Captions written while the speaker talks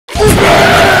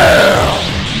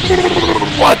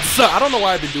What's up? I don't know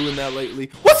why I've been doing that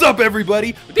lately. What's up,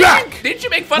 everybody? Didn't you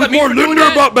make fun of me for doing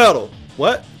that? About battle.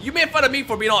 What? You made fun of me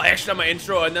for being all extra on my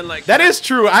intro and then like. That is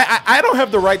true. I don't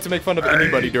have the right to make fun of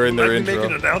anybody during their intro. Make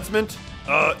an announcement.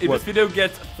 If this video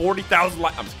gets 40,000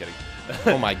 likes, I'm just kidding.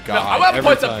 Oh my god. No, I want to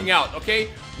point something out, okay?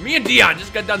 Me and Deion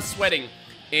just got done sweating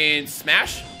in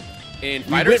Smash, in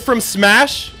Fighters. We went from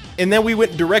Smash, and then we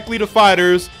went directly to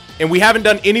Fighters, and we haven't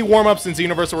done any warm-ups in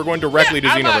Xenoverse, so we're going directly to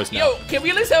Xenoverse now. Yo, can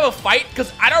we at least have a fight?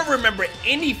 Because I don't remember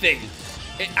anything.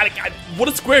 What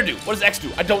does Square do? What does X do?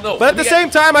 I don't know. But at the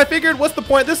same time, I figured, what's the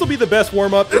point? This will be the best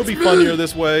warm-up. It'll be funnier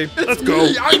this way. Let's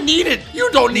go. I need it. You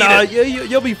don't need it.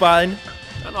 You'll be fine.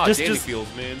 I don't know how Danny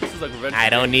feels, man. This is like revenge. I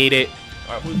don't need it.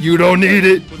 Right, you don't need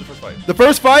it. Who's the first fight? The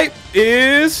first fight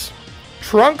is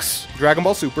Trunks, Dragon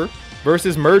Ball Super,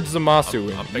 versus Merge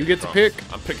Zamasu. You get to pick.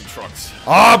 I'm picking Trunks.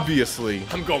 Obviously.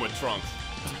 I'm going with Trunks.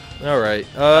 All right.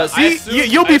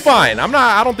 You'll be fine.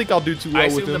 I don't think I'll do too well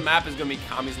with him. I assume the map is gonna be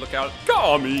Kami's lookout.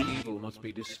 Kami. Evil must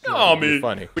be destroyed. Kami.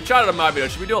 Funny. We tried it on my video.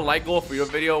 Should we do a like goal for your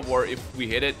video, where if we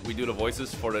hit it, we do the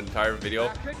voices for the entire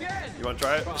video? You wanna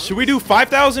try it? Should we do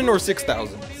 5,000 or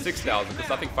 6,000? 6,000, because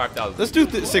I think 5,000. Let's do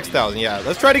 6,000. Yeah.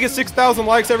 Let's try to get 6,000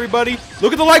 likes, everybody.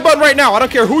 Look at the like button right now. I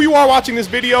don't care who you are watching this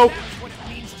video.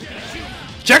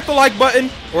 Check the like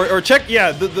button, or check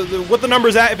what the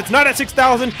number's at. If it's not at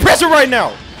 6,000, press it right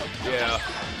now. Yeah.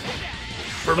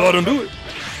 Perfect God don't do it.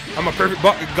 I'm a perfect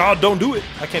God don't do it.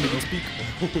 I can't even speak.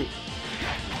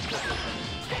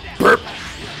 Burp.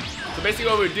 So basically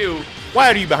what we would do. Why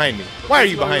are you behind me? Why are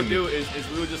you behind me? What we would do is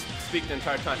we would just speak the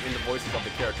entire time in the voices of the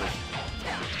characters.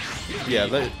 Yeah.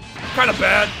 Kind of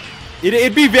bad.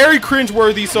 It'd be very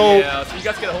cringeworthy. So, yeah, so you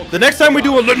guys get a whole. The next time we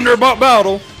do a Legendary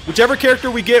battle, whichever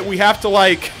character we get, we have to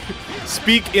like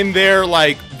speak in their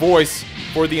like voice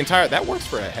for the entire. That works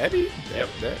for a heavy. Yep.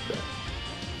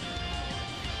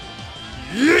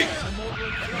 Yeet.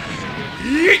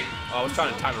 Yeet. Oh, I was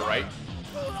trying to time it right.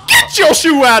 Get your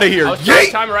shoe out of here! I was trying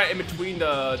to time it right in between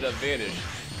the advantage.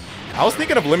 I was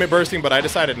thinking of limit bursting, but I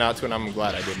decided not to, and I'm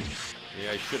glad I didn't.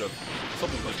 Yeah, I should have.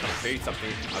 Something like kind of fade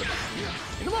something out of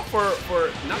it. You know what?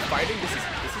 For not fighting, this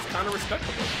is kind of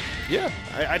respectable. Yeah,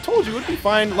 I told you it'd be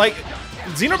fine. Like,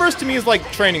 Xenoverse to me is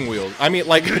like training wheels. I mean,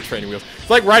 like training wheels. It's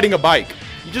like riding a bike.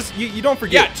 You don't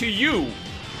forget. Yeah, to you,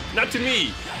 not to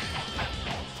me.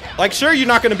 Like, sure, you're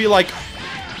not gonna be like,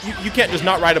 you can't just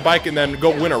not ride a bike and then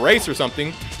go win a race or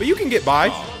something, but you can get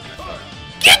by.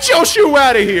 Get your shoe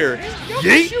out of here!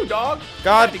 Yeet. Shoe, dog.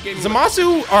 God,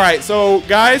 Zamasu. All right, so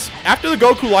guys, after the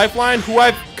Goku lifeline, who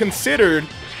I've considered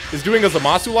is doing a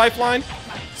Zamasu lifeline.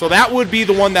 So that would be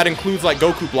the one that includes like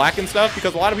Goku Black and stuff,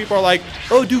 because a lot of people are like,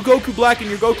 oh, do Goku Black in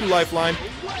your Goku lifeline.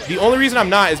 The only reason I'm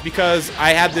not is because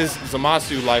I had this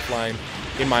Zamasu lifeline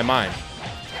in my mind.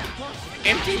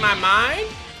 Empty my mind?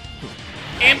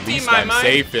 Empty my mind? I'm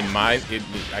safe in my...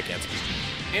 I can't speak.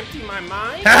 Empty my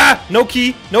mind? Haha! No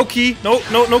key! No key! No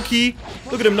key!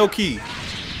 Look at him, no key.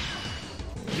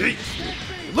 Yeet.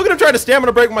 Look at him trying to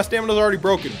stamina break when my stamina's already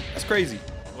broken. That's crazy.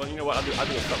 Well, you know what? I'll do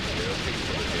something here. I'll take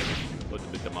some damage. A little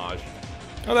bit of damage.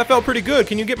 Oh, that felt pretty good.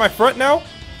 Can you get my front now?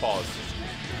 Pause.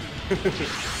 To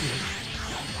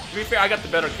be fair, I got the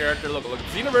better character. Look,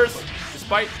 Xenoverse,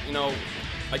 despite, you know,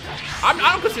 like, I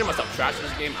don't consider myself trash in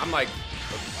this game. I'm like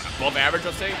above average,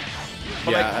 let's say.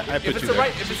 But yeah, like, I put if you there.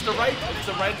 If it's the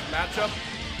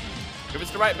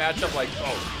right matchup, like,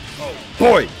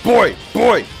 Boy.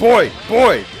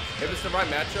 If it's the right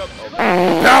matchup,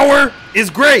 Power is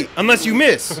great unless you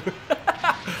miss.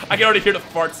 I can already hear the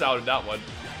fart sound in that one.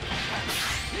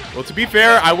 Well, to be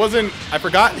fair, I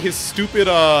forgot his stupid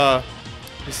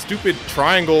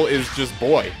triangle is just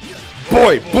boy.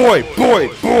 Boy. Boy.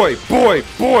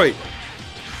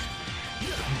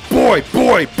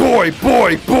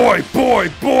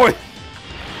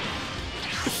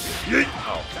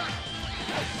 Oh.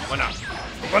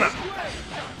 Why not?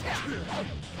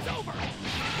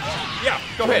 Yeah,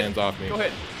 go ahead. Hands off me. Go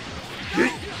ahead.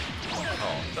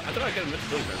 Oh, I thought I got a missed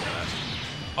ability for that.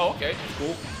 Oh, okay.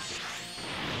 Cool.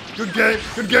 Good game.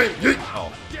 Yeet.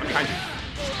 Oh, I'm behind you.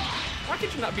 Why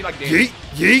can't you not be like Deion?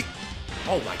 Yeet.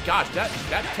 Oh my gosh, that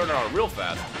turned around real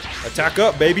fast. Attack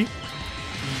up, baby.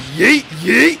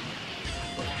 Yeet.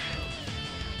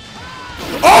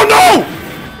 Oh no!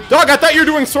 Dog, I thought you were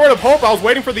doing Sword of Hope. I was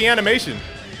waiting for the animation.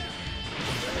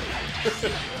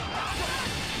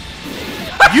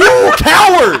 You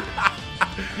coward!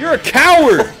 You're a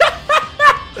coward!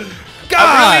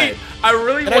 God! I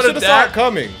really and wanted that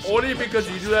coming. only because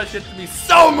you do that shit to me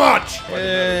so much.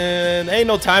 And ain't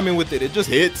no timing with it. It just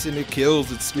hits and it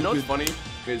kills. It's stupid. You know what's funny?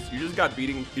 Is you just got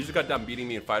done beating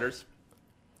me in Fighters.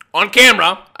 On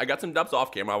camera. I got some dubs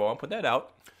off camera. I won't put that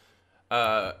out.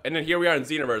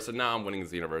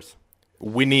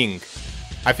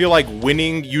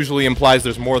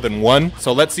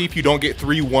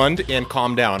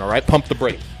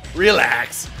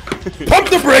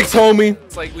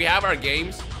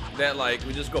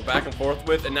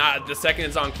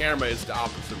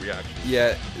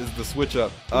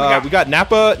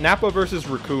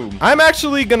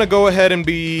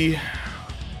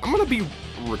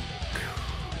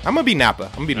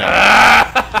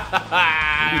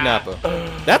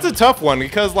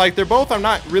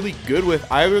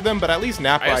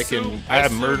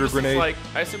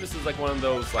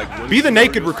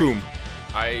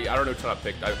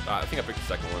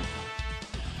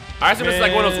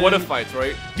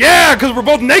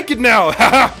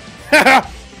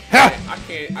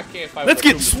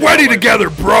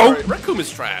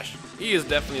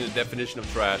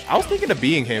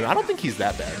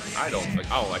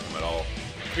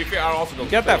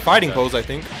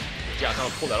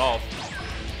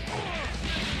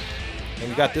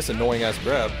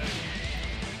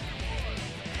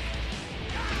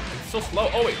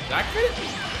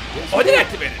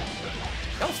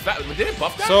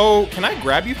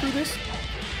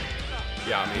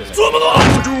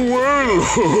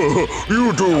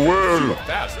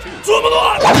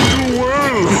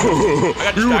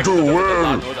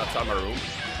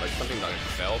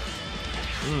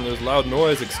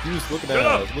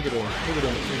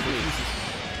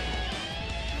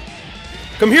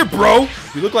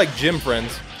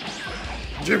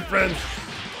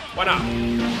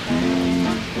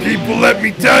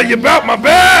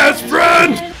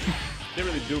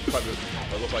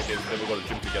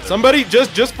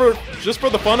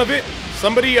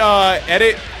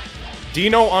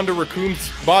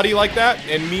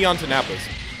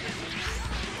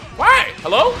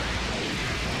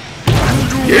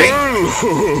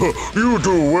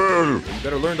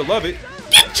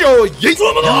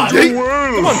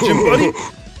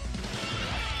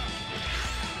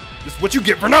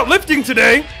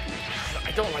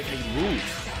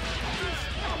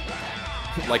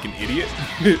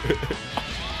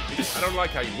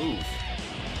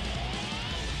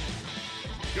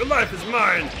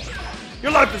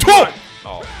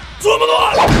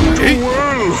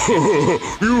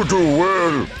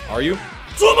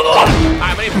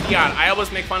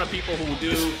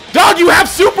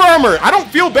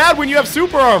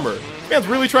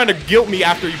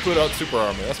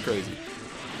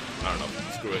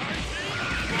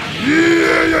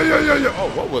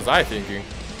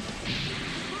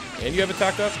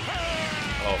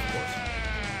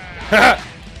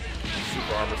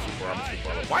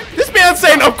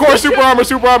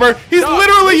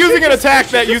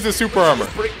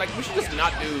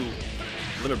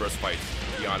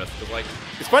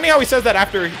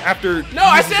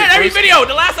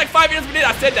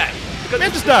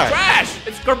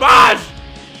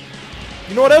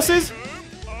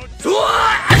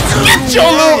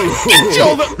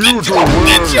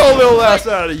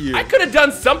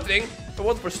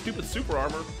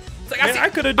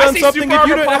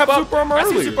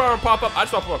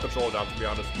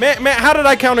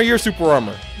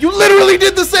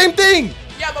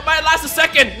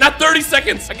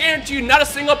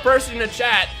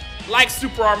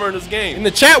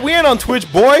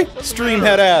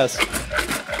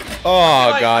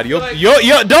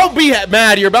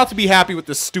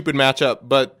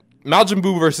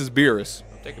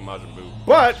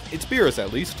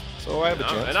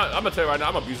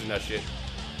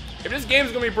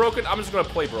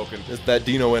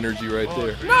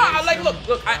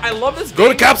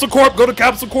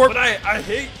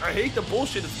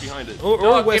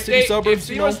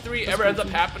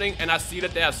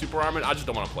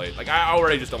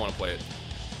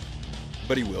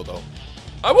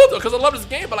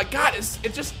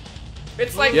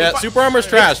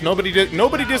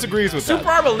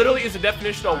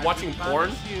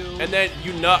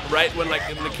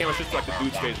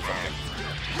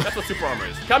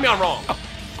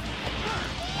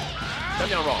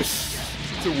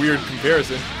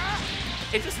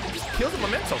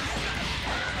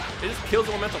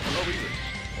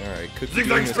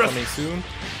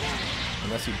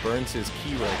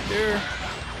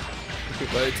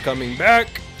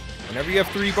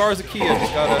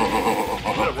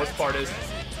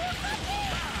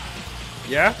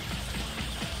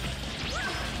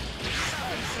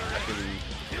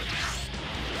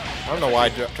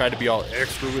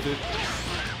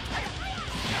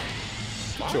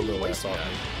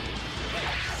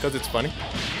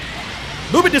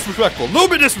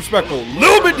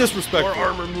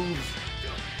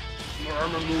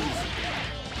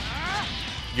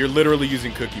 you're literally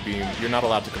using Cookie Beam. You're not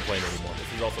allowed to complain anymore.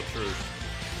 This is also true.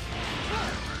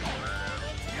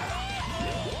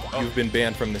 You've been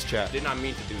banned from this chat. Did not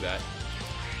mean to do that.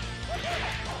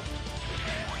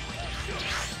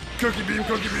 Cookie beam,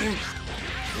 cookie beam.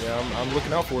 Yeah, I'm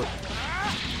looking out for it.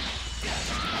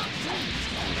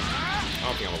 I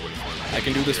don't think I'm gonna win this one. I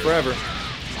can do this forever.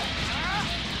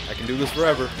 I can do this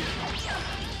forever.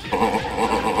 I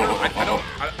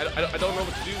don't know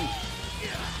what to do.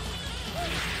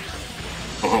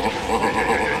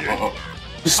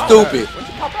 You stupid. When'd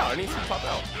you pop out? I need to see you pop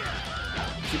out.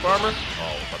 Super armor?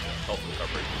 Oh, health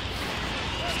recovery.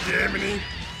 Stamina.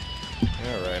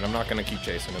 Alright, I'm not gonna keep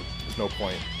chasing him. There's no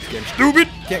point. This game's stupid!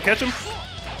 Can't catch him.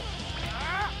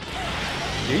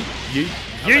 Yeet, yeet,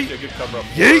 That's yeet. actually a good cover up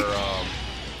Yeet.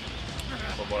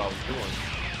 for what I was doing.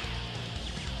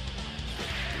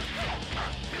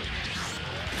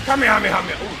 Kamehameha. Oh,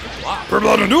 good block.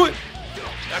 Purple, don't do it.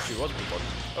 Actually, it was a good one.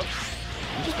 Oh,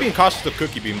 I'm just being cautious of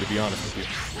Cookie Beam, to be honest with you.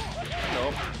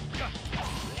 no.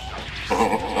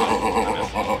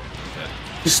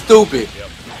 You stupid. Yep.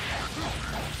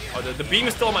 Oh, the beam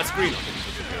is still on my screen.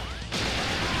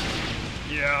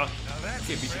 Yeah.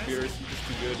 Can't beat you, Beers. You're just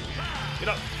too good. Get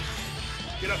up.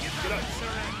 Get up. Get up.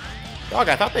 Dog,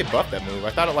 I thought they buffed that move. I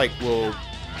thought it, like, will...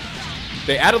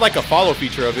 They added, like, a follow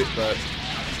feature of it, but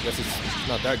I guess it's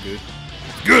not that good.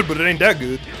 It's good, but it ain't that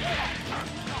good.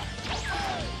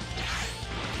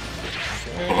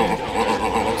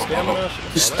 No stamina.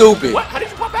 You stupid. What? How did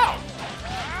you pop out?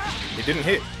 It didn't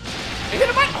hit. You hit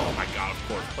a button? Oh my god, of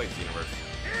course. Play Xenoverse.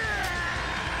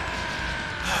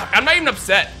 I'm not even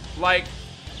upset. Like,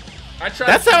 I tried.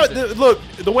 That's how... Look,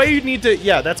 the way you need to...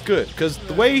 Yeah, that's good. Because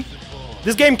the way...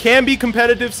 This game can be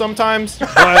competitive sometimes,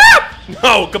 but...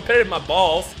 No, competitive my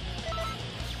balls.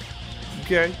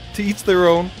 Okay, to each their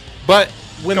own. But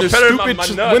when there's Competitive stupid, my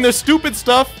nuts. when there's stupid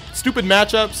stuff, stupid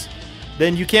matchups,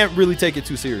 then you can't really take it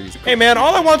too serious. Hey man,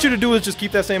 all I want you to do is just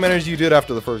keep that same energy you did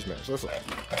after the first match. That's all.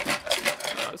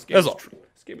 This game That's is all.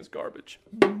 This game is garbage.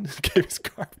 This game is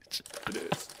garbage. It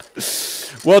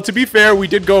is. Well, to be fair, we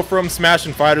did go from Smash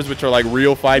and Fighters, which are like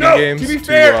real fighting No, games. to be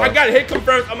fair, I I got hit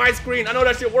confirmed on my screen. I know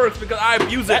that shit works because I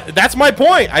abuse it. That's my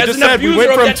point. I As just an said we abuser went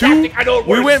of from that tactic, I know it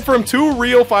we works. went from 2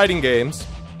 real fighting games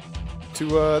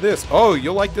to this. Oh,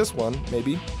 you'll like this one,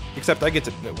 maybe. Except I get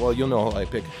to, well, you'll know how I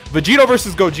pick. Vegeta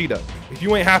versus Gogeta. If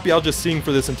you ain't happy, I'll just sing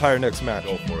for this entire next match.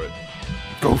 Go for it.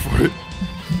 Go for it.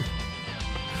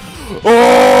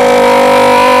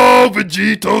 Oh,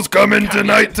 Vegito's coming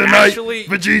tonight. actually-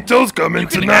 Vegito's coming You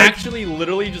can tonight. actually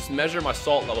literally just measure my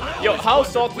salt level. Yo, how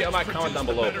salty am I? Comment down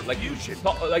below. Like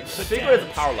figure as a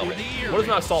power level. What is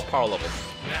my salt power level?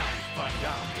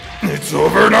 It's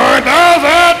over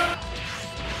 9,000.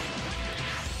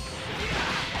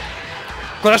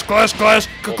 Clash, clash, clash,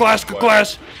 clash,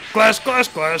 clash, clash, clash,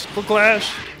 clash,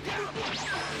 clash.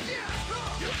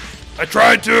 I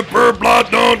tried to per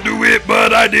blood, don't do it,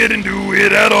 but I didn't do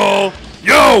it at all.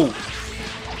 Yo!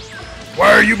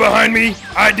 Why are you behind me?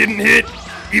 I didn't hit,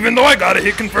 even though I got a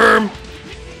hit confirm.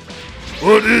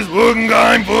 What is fucking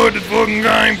game? What is fucking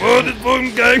game? What is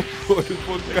fucking game? What is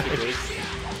fucking game?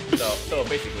 So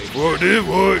basically, What is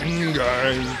fucking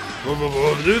game?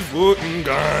 What is fucking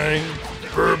game?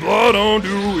 Per blood, don't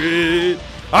do it.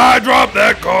 I dropped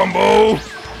that combo.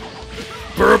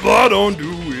 Per blood, don't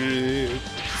do it.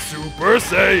 Super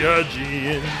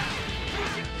Saiyajin.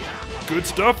 Good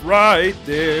stuff right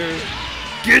there.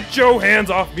 Get your hands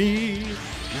off me.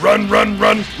 Run, run,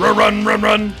 run, run, run, run,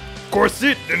 run. Of course,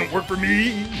 it didn't work for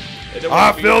me.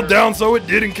 I fell down, so it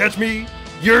didn't catch me.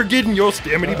 You're getting your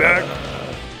stamina back.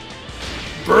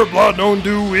 Per blood, don't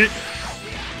do it.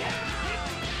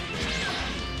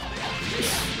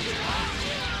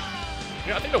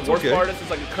 I think the worst okay. part of this is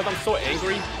like because I'm so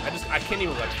angry, I can't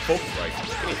even like focus right. I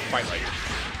can't even fight right.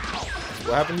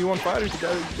 What happened to you on Fighters? You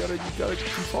gotta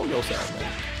control yourself,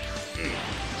 man.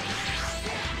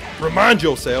 Remind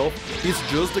yourself, it's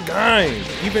just a game.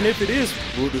 Even if it is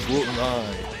what is what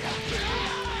line.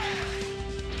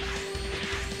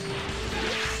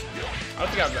 I don't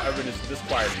think I've ever been this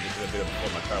quiet in a bit before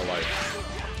my entire life.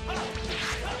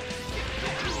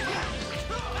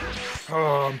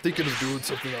 Oh, I'm thinking of doing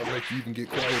something that'll make you even get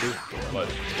quieter. But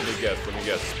let me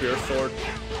guess. Spear sword.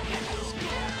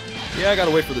 Yeah, I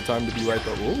gotta wait for the time to be right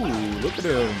though. Ooh, look at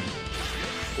him.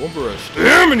 Going for a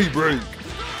Stamina break.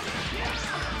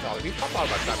 Oh, if you pop out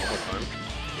like that one more time.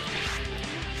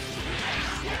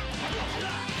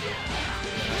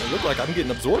 It look like I'm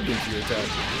getting absorbed into your attack.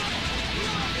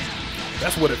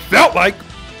 That's what it felt like.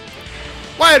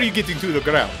 Why are you getting to the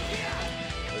ground?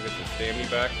 I'll get some stamina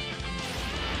back.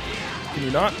 Can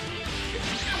you not?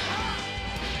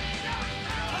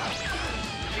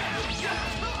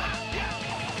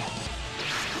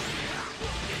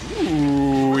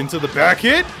 into the back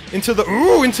hit, into the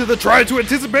ooh, into the try to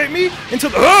anticipate me, into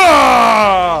the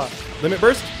ah! Limit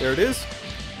burst. There it is.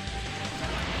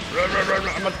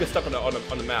 I'm about to get stuck on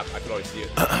the map. I can already see it.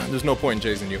 There's no point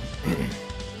in chasing you.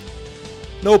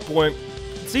 No point.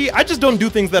 See, I just don't do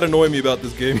things that annoy me about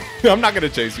this game. I'm not gonna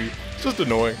chase you. It's just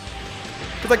annoying.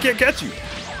 Because I can't catch you.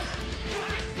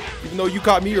 Even though you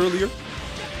caught me earlier.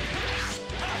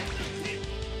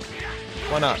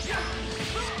 Why not?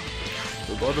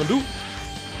 What do?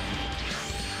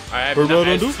 I have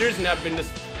seriously not been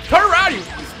this. Turn around, you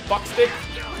fuck stick.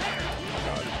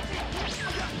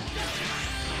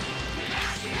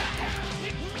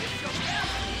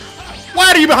 Why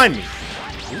are you behind me?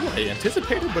 Ooh, I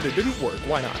anticipated, but it didn't work.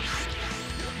 Why not?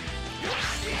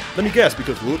 Let me guess,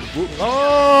 because Why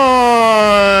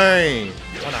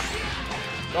not?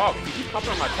 Dog, you keep popping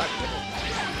on my attack.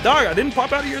 dog, I didn't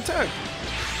pop out of your attack.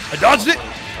 I dodged it.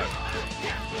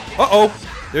 Uh-oh.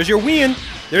 There's your win.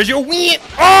 There's your win.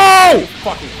 Oh!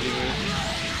 Fucking kidding me.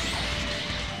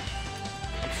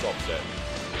 I'm so upset.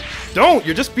 Don't.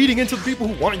 You're just feeding into the people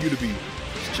who want you to be.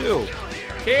 Just chill.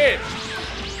 Kid.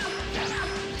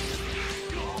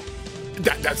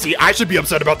 See, I should be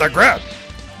upset about that grab.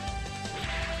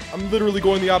 I'm literally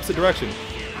going the opposite direction.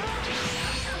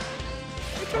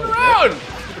 Turn around.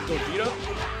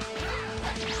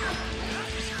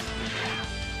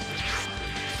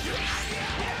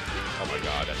 Oh my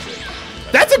god, that's it.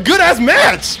 That's a good-ass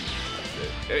match.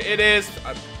 It is.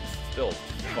 I'm still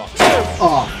fucked.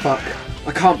 Oh, fuck.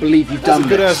 I can't believe you've done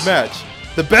That's a good-ass match.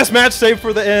 The best match saved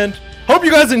for the end. Hope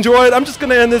you guys enjoyed. I'm just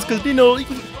going to end this because, you know, you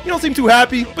don't seem too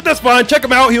happy. But that's fine. Check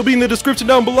him out. He'll be in the description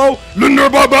down below. Linder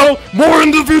Babel. More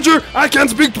in the future. I can't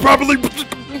speak properly.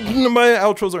 My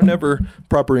outros are never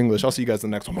proper English. I'll see you guys in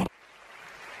the next one.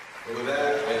 With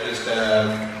that, I just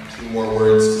have 2 more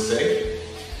words to say.